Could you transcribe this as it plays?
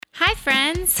Hi,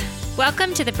 friends.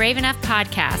 Welcome to the Brave Enough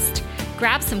podcast.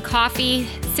 Grab some coffee,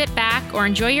 sit back, or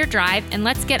enjoy your drive, and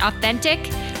let's get authentic,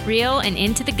 real, and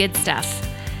into the good stuff.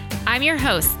 I'm your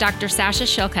host, Dr. Sasha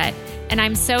Shillcutt, and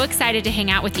I'm so excited to hang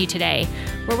out with you today,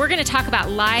 where we're going to talk about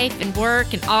life and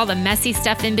work and all the messy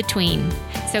stuff in between.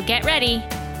 So get ready.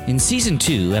 In Season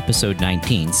 2, Episode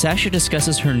 19, Sasha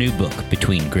discusses her new book,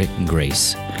 Between Grit and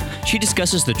Grace. She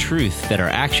discusses the truth that our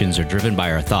actions are driven by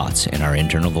our thoughts and our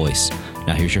internal voice.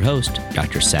 Now here's your host,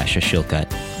 Dr. Sasha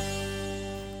Shillcutt.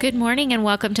 Good morning and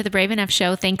welcome to the Brave Enough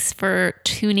Show. Thanks for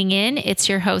tuning in. It's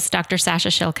your host, Dr. Sasha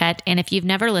Shillcutt. And if you've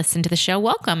never listened to the show,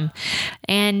 welcome.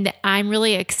 And I'm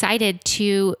really excited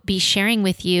to be sharing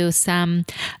with you some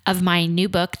of my new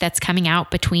book that's coming out,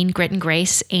 Between Grit and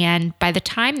Grace. And by the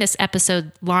time this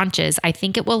episode launches, I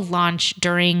think it will launch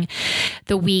during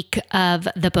the week of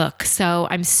the book. So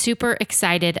I'm super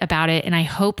excited about it. And I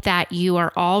hope that you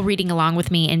are all reading along with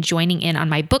me and joining in on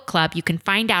my book club. You can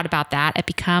find out about that at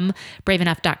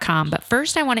becomebraveenough.com. But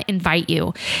first, I want to invite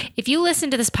you, if you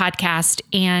listen to this podcast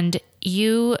and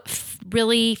you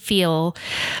really feel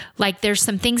like there's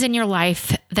some things in your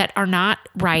life that are not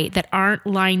right, that aren't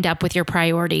lined up with your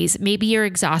priorities, maybe you're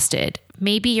exhausted,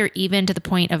 maybe you're even to the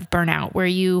point of burnout where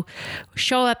you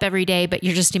show up every day, but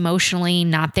you're just emotionally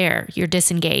not there, you're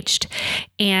disengaged,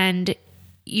 and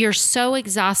you're so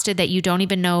exhausted that you don't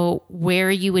even know where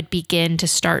you would begin to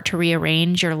start to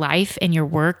rearrange your life and your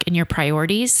work and your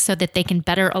priorities so that they can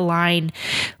better align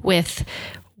with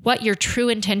what your true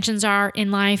intentions are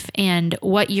in life and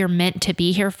what you're meant to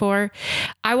be here for.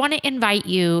 I want to invite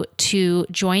you to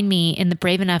join me in the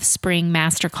Brave Enough Spring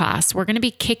Masterclass. We're going to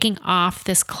be kicking off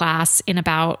this class in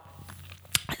about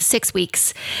 6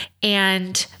 weeks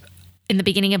and in the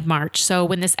beginning of March. So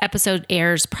when this episode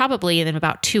airs, probably in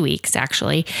about 2 weeks,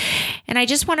 actually. And I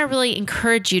just want to really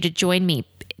encourage you to join me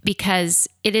because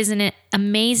it is an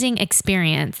amazing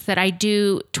experience that I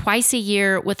do twice a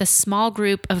year with a small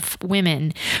group of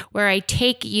women where I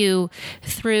take you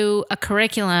through a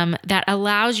curriculum that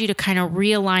allows you to kind of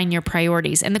realign your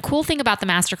priorities. And the cool thing about the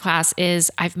masterclass is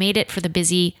I've made it for the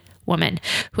busy woman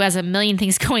who has a million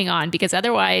things going on, because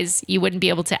otherwise you wouldn't be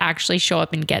able to actually show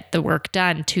up and get the work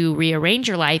done to rearrange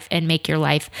your life and make your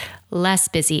life less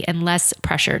busy and less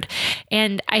pressured.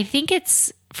 And I think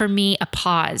it's, for me, a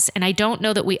pause. And I don't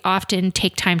know that we often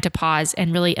take time to pause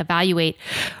and really evaluate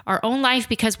our own life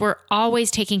because we're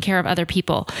always taking care of other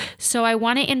people. So I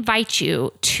want to invite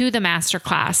you to the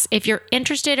masterclass. If you're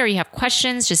interested or you have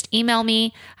questions, just email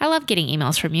me. I love getting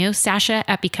emails from you,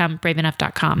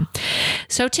 Sasha@becomebraveenough.com.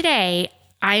 So today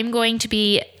I'm going to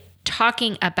be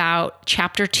talking about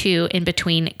chapter 2 in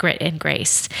Between Grit and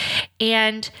Grace.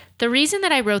 And the reason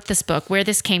that I wrote this book, where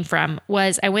this came from,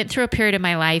 was I went through a period of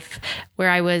my life where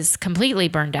I was completely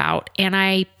burned out, and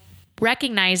I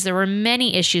recognized there were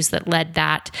many issues that led to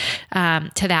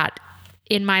that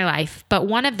in my life. But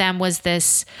one of them was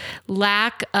this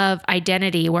lack of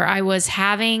identity where I was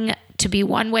having to be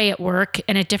one way at work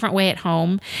and a different way at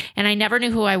home. And I never knew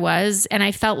who I was. And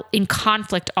I felt in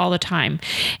conflict all the time.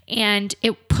 And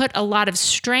it put a lot of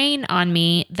strain on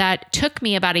me that took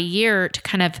me about a year to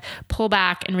kind of pull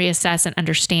back and reassess and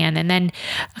understand. And then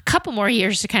a couple more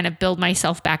years to kind of build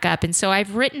myself back up. And so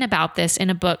I've written about this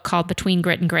in a book called Between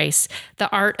Grit and Grace,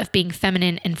 The Art of Being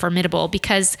Feminine and Formidable,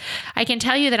 because I can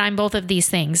tell you that I'm both of these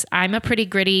things. I'm a pretty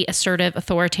gritty, assertive,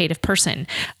 authoritative person.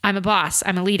 I'm a boss.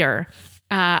 I'm a leader.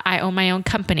 I own my own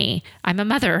company. I'm a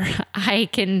mother. I'm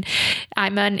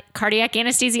a cardiac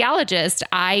anesthesiologist.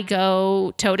 I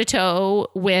go toe to toe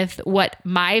with what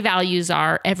my values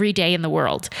are every day in the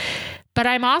world. But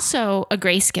I'm also a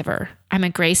grace giver. I'm a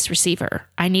grace receiver.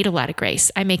 I need a lot of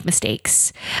grace. I make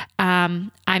mistakes.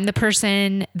 I'm the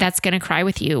person that's going to cry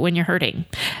with you when you're hurting,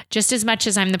 just as much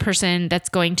as I'm the person that's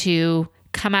going to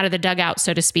come out of the dugout,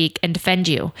 so to speak, and defend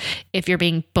you if you're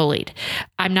being bullied.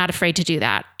 I'm not afraid to do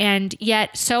that. And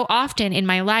yet so often in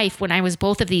my life, when I was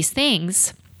both of these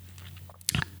things,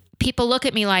 people look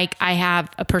at me like I have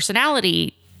a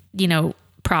personality,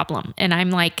 problem. And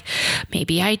I'm like,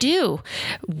 maybe I do.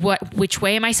 Which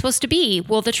way am I supposed to be?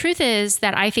 Well, the truth is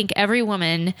that I think every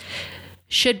woman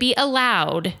should be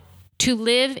allowed to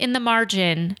live in the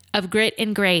margin of grit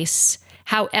and grace,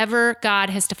 however God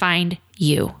has defined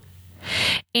you.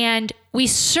 And we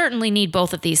certainly need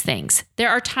both of these things. There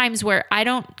are times where I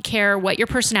don't care what your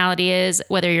personality is,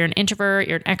 whether you're an introvert,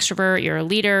 you're an extrovert, you're a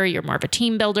leader, you're more of a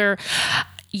team builder.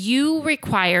 You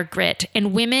require grit,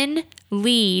 and women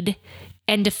lead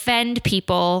and defend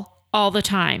people all the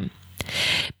time.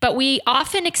 But we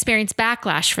often experience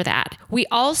backlash for that. We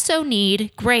also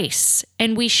need grace,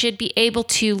 and we should be able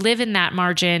to live in that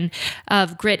margin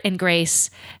of grit and grace,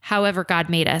 however God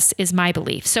made us, is my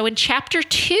belief. So in chapter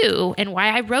 2, and why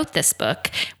I wrote this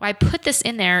book, why I put this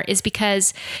in there, is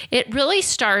because it really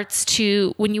starts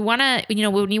to, when you want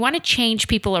to change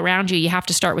people around you, you have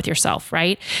to start with yourself,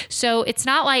 right? So it's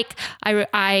not like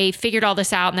I figured all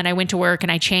this out and then I went to work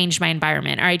and I changed my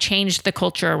environment, or I changed the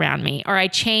culture around me, or I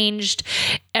changed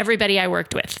everybody I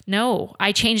worked with. No,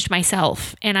 I changed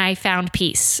myself and I found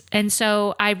peace. And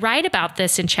so I write about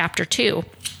this in chapter 2,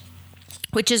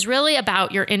 which is really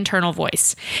about your internal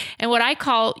voice and what I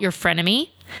call your frenemy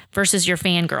versus your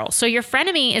fangirl. So your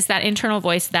frenemy is that internal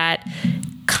voice that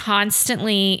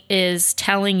constantly is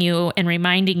telling you and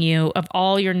reminding you of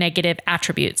all your negative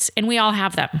attributes. And we all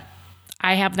have them.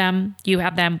 I have them. You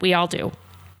have them. We all do.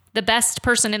 The best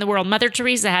person in the world, Mother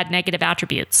Teresa, had negative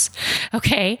attributes.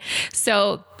 Okay.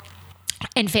 So,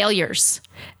 and failures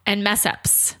and mess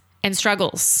ups and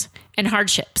struggles and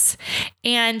hardships.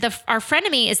 And our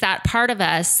frenemy is that part of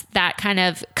us that kind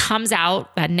of comes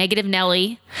out, that negative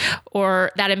Nelly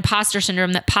or that imposter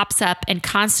syndrome that pops up and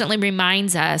constantly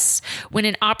reminds us when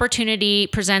an opportunity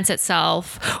presents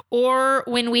itself, or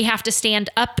when we have to stand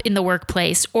up in the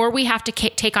workplace, or we have to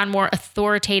take on more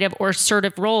authoritative or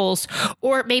assertive roles,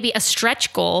 or maybe a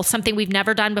stretch goal, something we've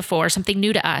never done before, something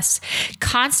new to us,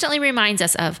 constantly reminds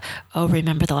us of, oh,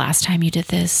 remember the last time you did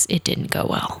this? It didn't go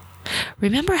well.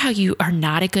 Remember how you are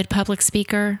not a good public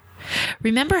speaker?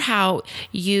 Remember how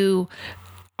you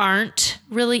aren't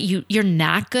really, you're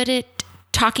not good at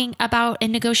talking about a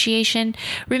negotiation?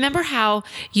 Remember how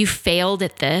you failed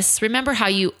at this? Remember how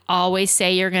you always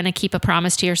say you're going to keep a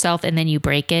promise to yourself and then you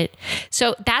break it?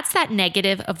 So that's that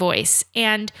negative voice.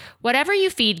 And whatever you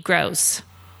feed grows.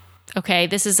 Okay,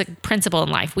 this is a principle in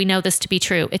life. We know this to be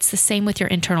true. It's the same with your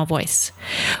internal voice.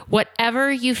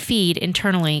 Whatever you feed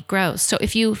internally grows. So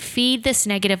if you feed this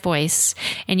negative voice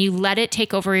and you let it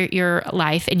take over your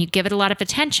life and you give it a lot of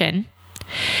attention,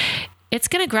 it's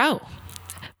going to grow.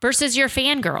 Versus your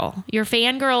fangirl. Your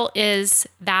fangirl is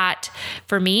that,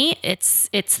 for me, it's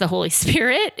the Holy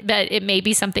Spirit, but it may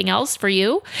be something else for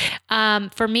you.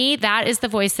 For me, that is the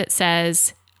voice that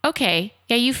says, okay,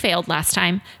 yeah, you failed last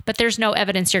time, but there's no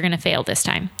evidence you're going to fail this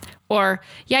time. Or,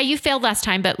 yeah, you failed last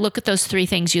time, but look at those 3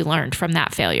 things you learned from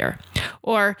that failure.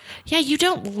 Or, yeah, you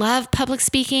don't love public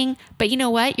speaking, but you know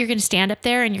what? You're going to stand up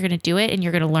there and you're going to do it and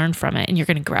you're going to learn from it and you're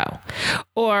going to grow.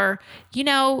 Or,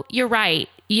 you're right.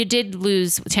 You did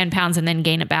lose 10 pounds and then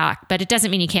gain it back, but it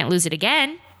doesn't mean you can't lose it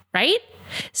again, right?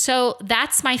 So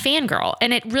that's my fangirl.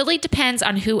 And it really depends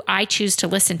on who I choose to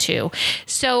listen to.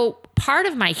 So part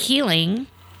of my healing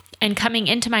and coming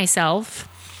into myself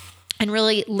and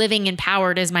really living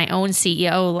empowered as my own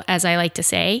CEO, as I like to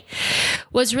say,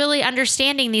 was really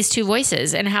understanding these 2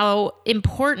 voices and how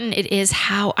important it is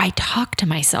how I talk to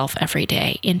myself every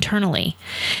day internally.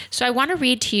 So I want to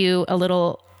read to you a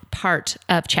little part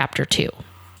of chapter 2.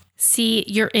 See,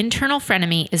 your internal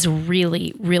frenemy is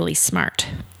really, really smart.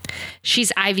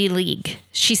 She's Ivy League.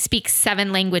 She speaks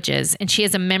 7 languages and she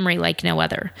has a memory like no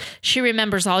other. She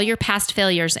remembers all your past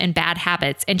failures and bad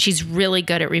habits, and she's really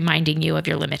good at reminding you of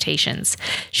your limitations.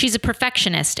 She's a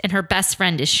perfectionist and her best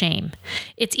friend is shame.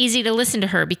 It's easy to listen to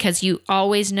her because you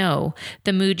always know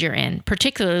the mood you're in,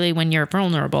 particularly when you're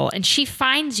vulnerable, and she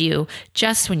finds you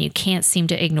just when you can't seem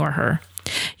to ignore her.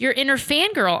 Your inner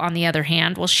fangirl, on the other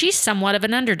hand, well, she's somewhat of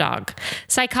an underdog.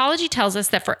 Psychology tells us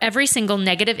that for every single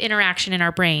negative interaction in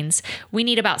our brains, we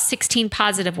need about 16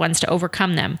 positive ones to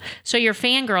overcome them. So your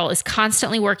fangirl is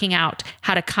constantly working out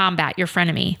how to combat your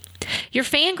frenemy. Your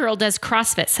fangirl does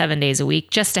CrossFit 7 days a week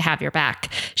just to have your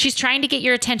back. She's trying to get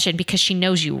your attention because she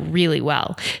knows you really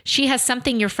well. She has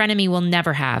something your frenemy will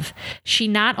never have. She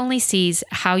not only sees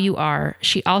how you are,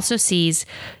 she also sees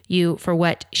you for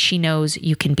what she knows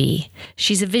you can be.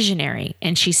 She's a visionary,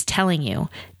 and she's telling you,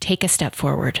 take a step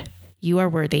forward. You are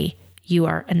worthy. You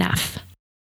are enough.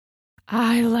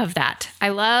 I love that. I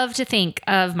love to think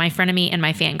of my frenemy and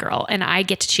my fangirl, and I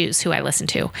get to choose who I listen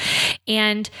to.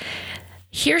 And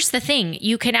here's the thing.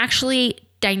 You can actually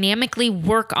dynamically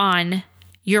work on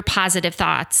your positive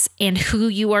thoughts and who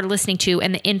you are listening to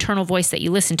and the internal voice that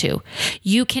you listen to.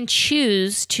 You can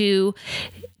choose to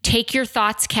take your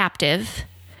thoughts captive,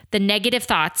 the negative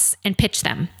thoughts, and pitch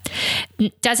them.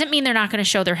 Doesn't mean they're not going to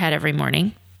show their head every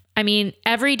morning. I mean,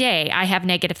 every day I have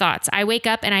negative thoughts. I wake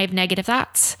up and I have negative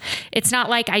thoughts. It's not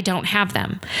like I don't have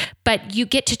them, but you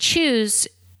get to choose,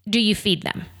 do you feed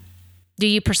them? Do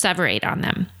you perseverate on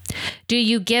them? Do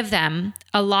you give them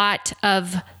a lot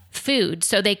of food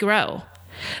so they grow?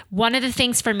 One of the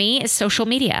things for me is social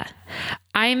media.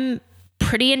 I'm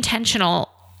pretty intentional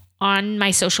on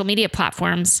my social media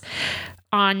platforms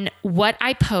on what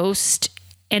I post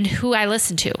and who I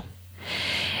listen to.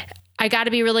 I got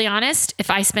to be really honest. If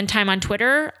I spend time on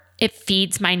Twitter, it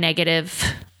feeds my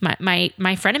negative, my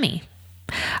frenemy.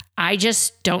 I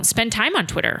just don't spend time on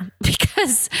Twitter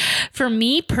because for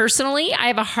me personally, I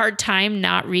have a hard time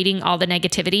not reading all the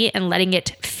negativity and letting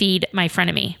it feed my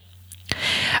frenemy.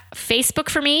 Facebook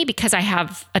for me, because I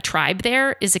have a tribe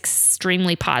there, is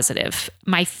extremely positive.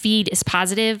 My feed is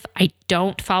positive. I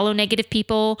don't follow negative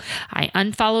people. I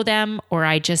unfollow them, or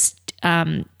I just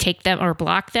take them or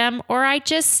block them, or I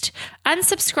just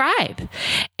unsubscribe.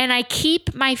 And I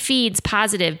keep my feeds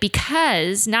positive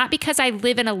not because I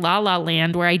live in a la-la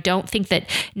land where I don't think that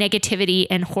negativity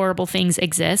and horrible things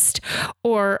exist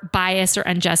or bias or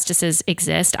injustices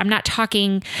exist. I'm not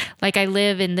talking like I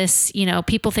live in this,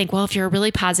 people think, well, if you're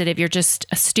really positive, you're just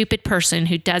a stupid person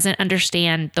who doesn't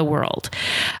understand the world.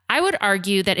 I would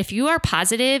argue that if you are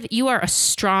positive, you are a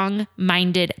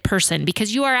strong-minded person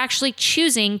because you are actually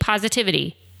choosing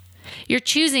positivity. You're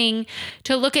choosing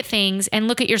to look at things and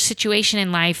look at your situation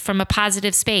in life from a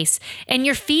positive space, and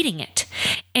you're feeding it.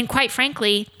 And quite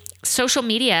frankly, social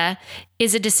media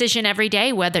is a decision every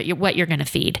day what you're going to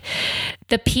feed.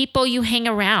 The people you hang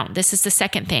around, this is the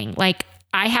second thing. Like,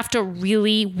 I have to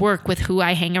really work with who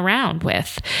I hang around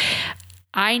with.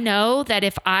 I know that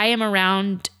if I am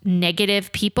around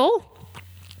negative people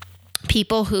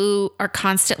who are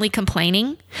constantly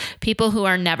complaining, people who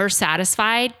are never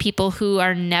satisfied, people who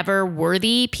are never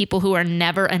worthy, people who are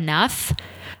never enough,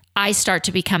 I start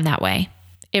to become that way.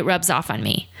 It rubs off on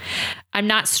me. I'm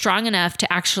not strong enough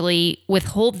to actually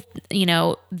withhold,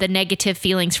 the negative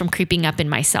feelings from creeping up in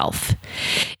myself.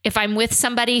 If I'm with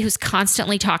somebody who's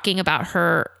constantly talking about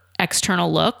her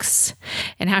external looks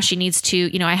and how she needs to,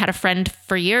 I had a friend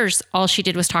for years, all she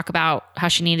did was talk about how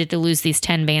she needed to lose these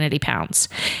 10 vanity pounds.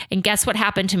 And guess what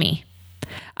happened to me?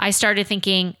 I started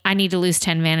thinking I need to lose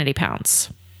 10 vanity pounds.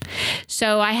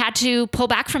 So I had to pull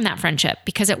back from that friendship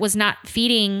because it was not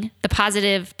feeding the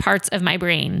positive parts of my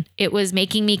brain. It was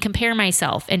making me compare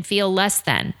myself and feel less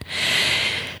than.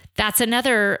 That's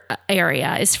another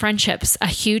area is friendships. A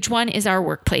huge one is our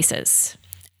workplaces.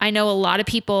 I know a lot of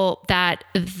people that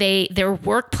their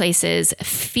workplaces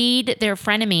feed their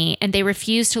frenemy and they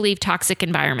refuse to leave toxic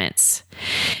environments.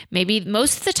 Maybe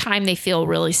most of the time they feel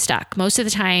really stuck. Most of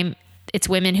the time it's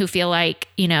women who feel like,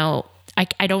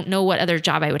 I don't know what other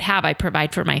job I would have. I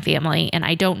provide for my family and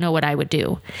I don't know what I would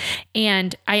do.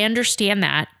 And I understand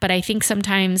that, but I think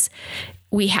sometimes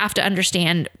we have to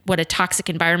understand what a toxic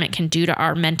environment can do to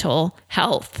our mental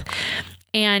health.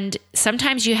 And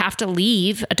sometimes you have to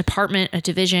leave a department, a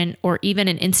division, or even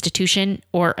an institution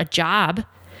or a job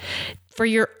for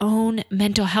your own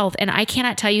mental health. And I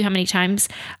cannot tell you how many times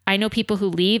I know people who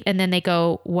leave and then they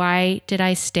go, why did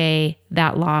I stay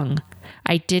that long?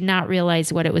 I did not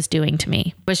realize what it was doing to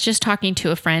me. I was just talking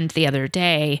to a friend the other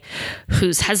day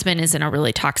whose husband is in a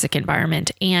really toxic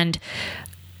environment. And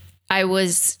I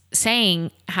was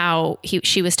saying how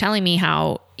she was telling me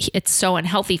how it's so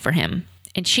unhealthy for him.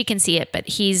 And she can see it, but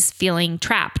he's feeling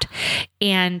trapped.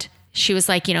 And she was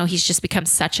like, he's just become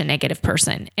such a negative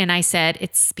person. And I said,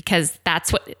 it's because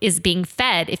that's what is being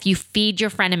fed. If you feed your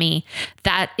frenemy,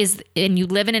 and you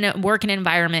live in a work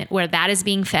environment where that is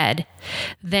being fed,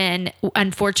 then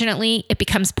unfortunately it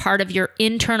becomes part of your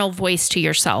internal voice to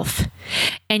yourself.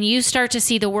 And you start to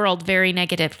see the world very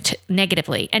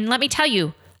negatively. And let me tell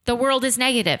you, the world is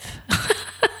negative.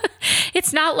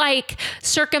 It's not like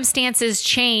circumstances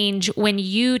change when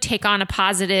you take on a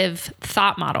positive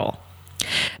thought model,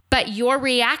 but your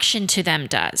reaction to them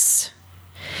does.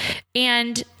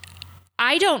 And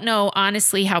I don't know,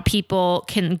 honestly, how people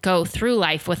can go through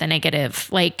life with a negative.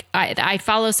 Like I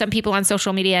follow some people on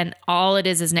social media and all it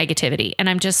is negativity. And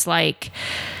I'm just like,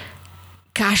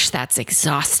 gosh, that's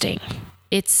exhausting.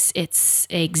 It's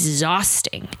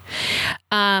exhausting.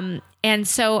 And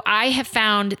so I have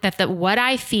found that what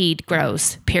I feed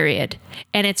grows, period.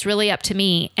 And it's really up to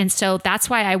me. And so that's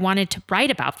why I wanted to write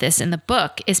about this in the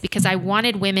book, is because I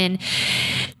wanted women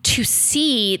to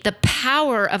see the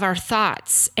power of our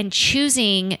thoughts and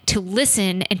choosing to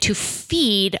listen and to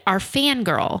feed our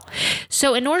fangirl.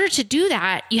 So in order to do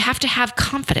that, you have to have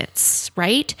confidence,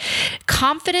 right?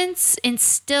 Confidence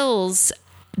instills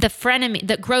the frenemy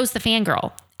that grows the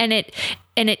fangirl, and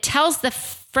it tells the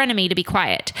frenemy to be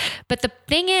quiet. But the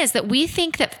thing is that we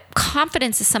think that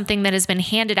confidence is something that has been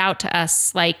handed out to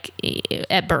us like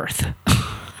at birth.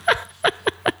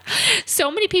 So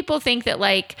many people think that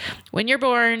like when you're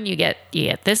born, you get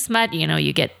this much,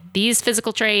 you get these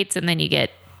physical traits, and then you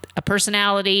get a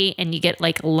personality and you get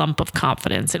like a lump of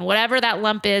confidence. And whatever that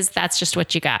lump is, that's just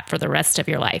what you got for the rest of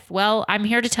your life. Well, I'm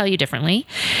here to tell you differently.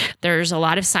 There's a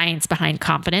lot of science behind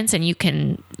confidence, and you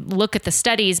can look at the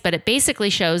studies, but it basically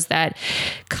shows that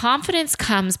confidence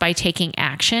comes by taking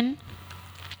action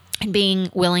and being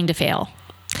willing to fail.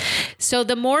 So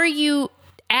the more you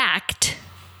act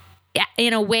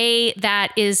in a way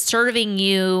that is serving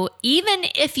you, even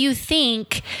if you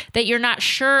think that you're not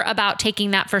sure about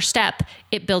taking that first step,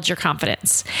 it builds your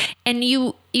confidence. And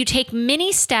you take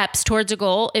many steps towards a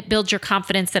goal, it builds your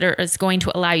confidence that is going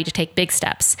to allow you to take big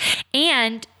steps.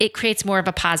 And it creates more of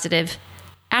a positive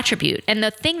attribute. And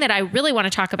the thing that I really want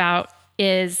to talk about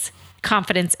is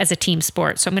confidence as a team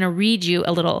sport. So I'm going to read you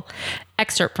a little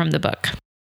excerpt from the book.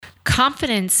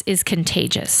 Confidence is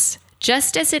contagious.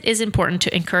 Just as it is important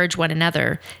to encourage one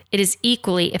another, it is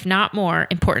equally, if not more,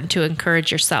 important to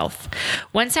encourage yourself.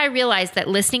 Once I realized that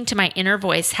listening to my inner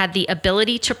voice had the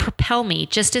ability to propel me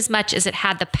just as much as it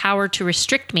had the power to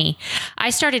restrict me, I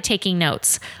started taking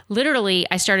notes. Literally,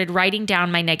 I started writing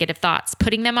down my negative thoughts.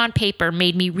 Putting them on paper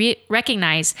made me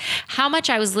recognize how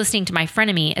much I was listening to my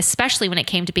frenemy, especially when it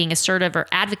came to being assertive or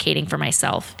advocating for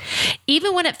myself.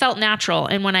 Even when it felt natural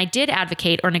and when I did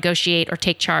advocate or negotiate or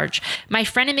take charge, my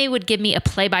frenemy would give me a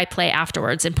play-by-play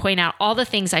afterwards and point out all the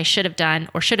things I should have done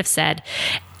or should have said,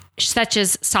 such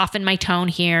as soften my tone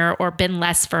here or been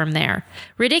less firm there.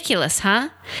 Ridiculous, huh?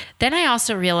 Then I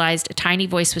also realized a tiny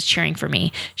voice was cheering for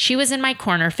me. She was in my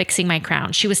corner fixing my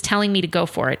crown. She was telling me to go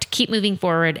for it, to keep moving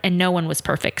forward, and no one was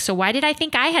perfect. So why did I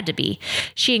think I had to be?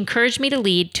 She encouraged me to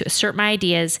lead, to assert my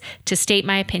ideas, to state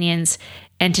my opinions,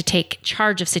 and to take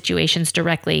charge of situations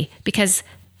directly, because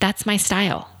that's my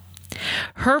style.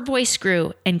 Her voice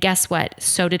grew, and guess what?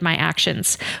 So did my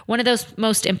actions. One of those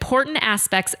most important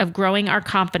aspects of growing our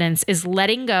confidence is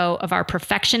letting go of our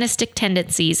perfectionistic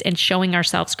tendencies and showing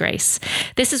ourselves grace.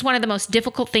 This is one of the most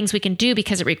difficult things we can do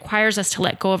because it requires us to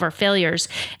let go of our failures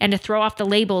and to throw off the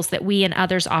labels that we and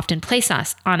others often place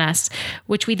on us,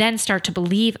 which we then start to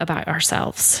believe about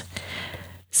ourselves.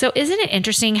 So isn't it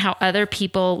interesting how other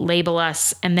people label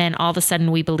us and then all of a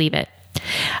sudden we believe it?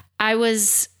 I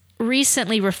was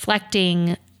recently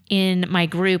reflecting in my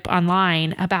group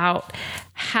online about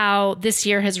how this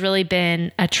year has really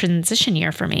been a transition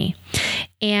year for me.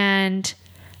 And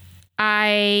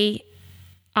I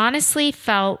honestly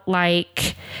felt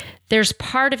like there's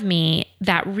part of me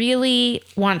that really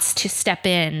wants to step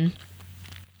in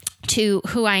to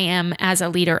who I am as a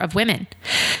leader of women.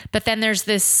 But then there's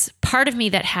this part of me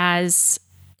that has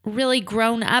really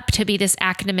grown up to be this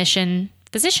academician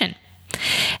physician.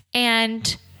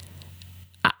 And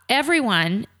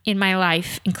everyone in my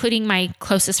life, including my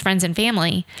closest friends and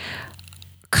family,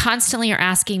 constantly are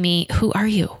asking me, who are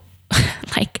you?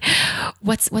 Like,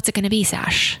 what's it going to be,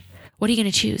 Sash? What are you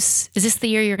going to choose? Is this the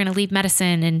year you're going to leave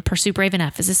medicine and pursue Brave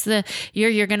Enough? Is this the year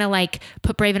you're going to like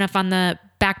put Brave Enough on the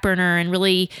back burner and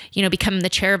really, become the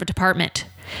chair of a department?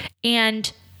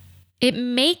 And it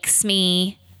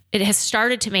has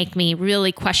started to make me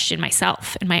really question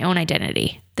myself and my own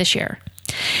identity this year.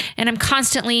 And I'm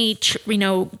constantly,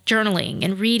 journaling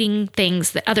and reading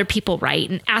things that other people write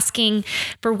and asking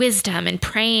for wisdom and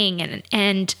praying.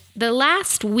 And the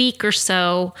last week or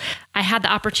so, I had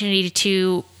the opportunity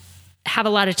to have a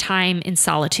lot of time in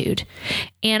solitude.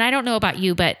 And I don't know about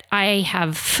you, but I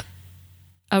have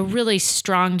a really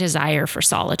strong desire for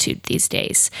solitude these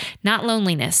days, not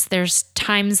loneliness. There's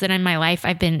times that in my life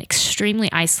I've been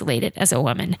extremely isolated as a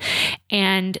woman,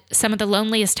 and some of the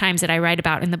loneliest times that I write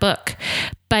about in the book.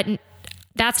 But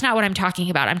that's not what I'm talking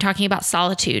about. I'm talking about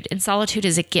solitude, and solitude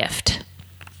is a gift.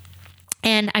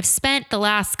 And I've spent the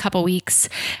last couple weeks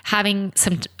having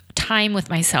some time with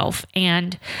myself,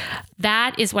 and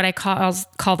that is what I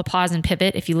call the pause and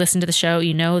pivot. If you listen to the show,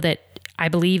 you know that I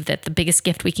believe that the biggest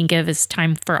gift we can give is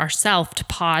time for ourselves to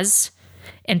pause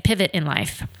and pivot in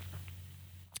life.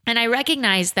 And I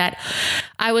recognized that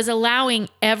I was allowing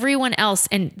everyone else,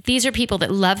 and these are people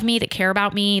that love me, that care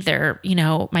about me. They're,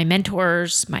 my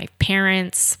mentors, my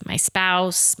parents, my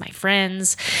spouse, my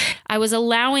friends. I was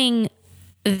allowing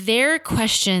their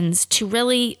questions to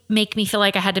really make me feel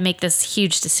like I had to make this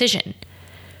huge decision.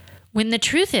 When the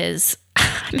truth is,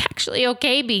 I'm actually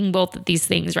okay being both of these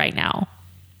things right now.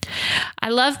 I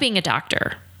love being a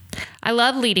doctor. I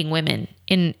love leading women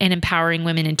and empowering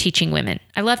women and teaching women.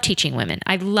 I love teaching women.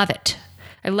 I love it.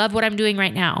 I love what I'm doing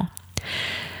right now.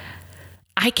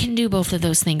 I can do both of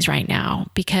those things right now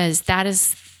because that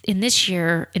is, in this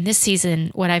year, in this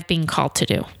season, what I've been called to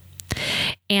do.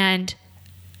 And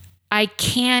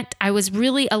I was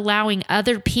really allowing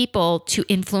other people to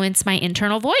influence my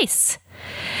internal voice.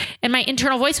 And my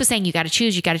internal voice was saying, you got to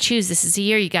choose. This is the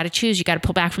year. You got to choose. You got to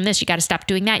pull back from this. You got to stop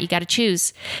doing that. You got to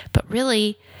choose. But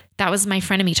really, that was my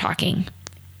frenemy talking.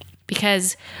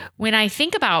 Because when I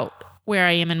think about where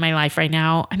I am in my life right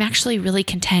now, I'm actually really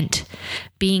content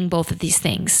being both of these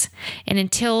things. And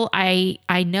until I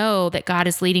know that God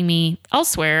is leading me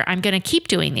elsewhere, I'm going to keep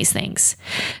doing these things.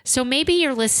 So maybe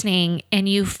you're listening and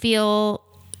you feel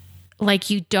like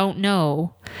you don't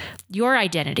know your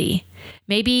identity.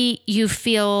 Maybe you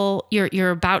feel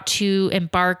you're about to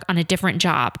embark on a different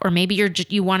job, or maybe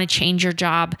you want to change your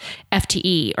job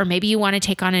FTE, or maybe you want to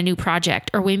take on a new project,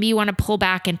 or maybe you want to pull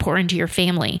back and pour into your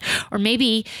family, or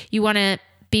maybe you want to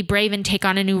be brave and take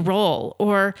on a new role,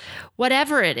 or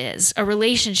whatever it is, a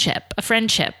relationship, a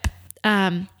friendship.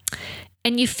 And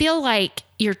you feel like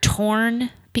you're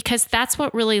torn, because that's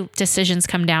what really decisions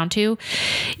come down to.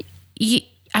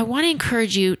 I want to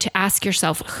encourage you to ask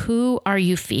yourself, who are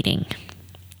you feeding?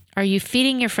 Are you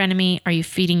feeding your frenemy? Are you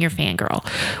feeding your fangirl?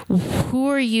 Who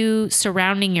are you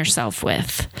surrounding yourself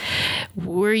with?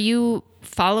 Who are you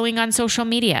following on social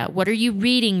media? What are you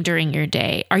reading during your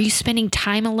day? Are you spending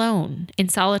time alone in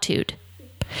solitude?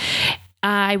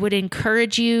 I would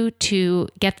encourage you to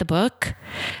get the book.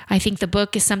 I think the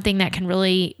book is something that can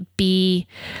really be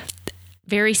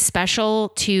very special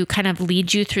to kind of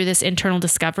lead you through this internal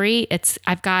discovery.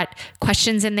 I've got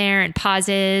questions in there and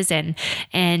pauses,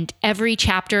 and every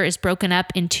chapter is broken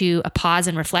up into a pause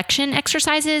and reflection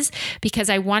exercises, because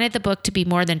I wanted the book to be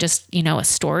more than just, a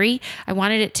story. I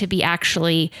wanted it to be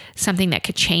actually something that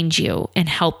could change you and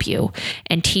help you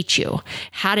and teach you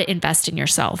how to invest in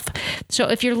yourself. So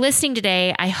if you're listening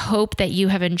today, I hope that you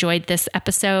have enjoyed this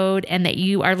episode and that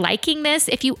you are liking this.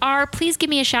 If you are, please give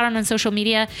me a shout out on social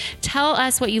media. Tell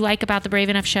us what you like about the Brave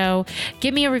Enough Show.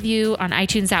 Give me a review on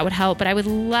iTunes. That would help, but I would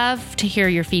love to hear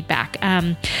your feedback.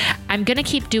 I'm going to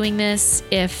keep doing this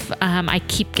if I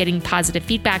keep getting positive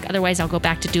feedback. Otherwise, I'll go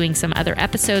back to doing some other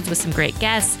episodes with some great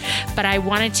guests, but I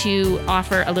wanted to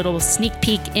offer a little sneak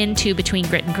peek into Between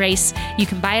Grit and Grace. You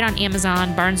can buy it on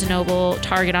Amazon, Barnes & Noble,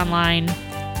 Target online.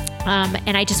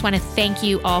 And I just want to thank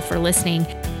you all for listening.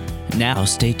 Now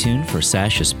stay tuned for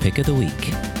Sasha's Pick of the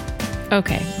Week.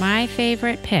 Okay, my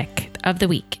favorite pick of the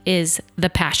week is the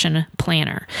Passion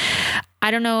Planner. I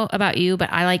don't know about you,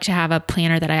 but I like to have a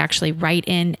planner that I actually write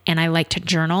in, and I like to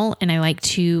journal, and I like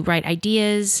to write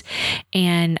ideas,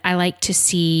 and I like to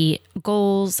see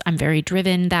goals. I'm very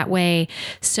driven that way.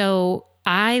 So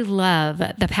I love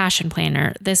the Passion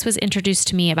Planner. This was introduced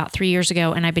to me about 3 years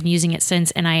ago, and I've been using it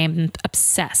since, and I am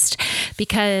obsessed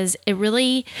because it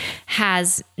really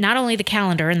has not only the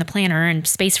calendar and the planner and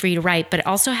space for you to write, but it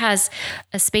also has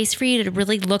a space for you to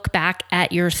really look back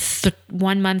at your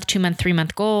 1 month, 2 month, 3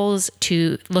 month goals,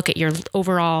 to look at your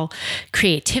overall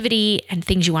creativity and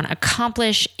things you want to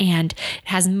accomplish. And it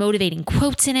has motivating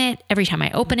quotes in it. Every time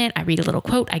I open it, I read a little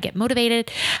quote, I get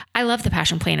motivated. I love the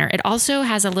Passion Planner. It also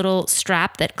has a little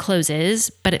strap that closes,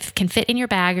 but it can fit in your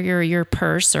bag or your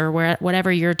purse or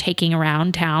whatever you're taking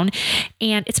around town.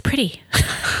 And it's pretty.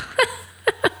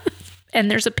 And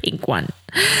there's a pink one.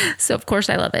 So of course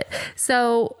I love it.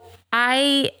 So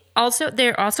they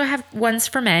also have ones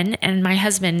for men, and my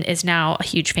husband is now a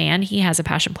huge fan. He has a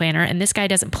Passion Planner, and this guy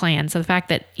doesn't plan. So the fact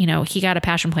that, he got a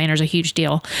Passion Planner is a huge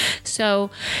deal.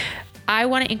 So I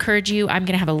want to encourage you. I'm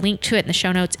going to have a link to it in the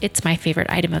show notes. It's my favorite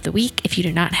item of the week. If you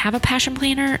do not have a Passion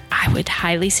Planner, I would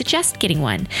highly suggest getting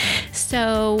one.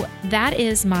 So that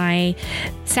is my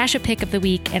Sasha pick of the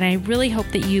week, and I really hope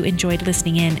that you enjoyed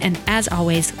listening in. And as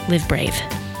always, live brave.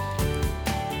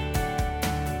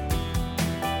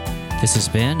 This has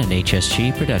been an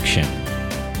HSG production.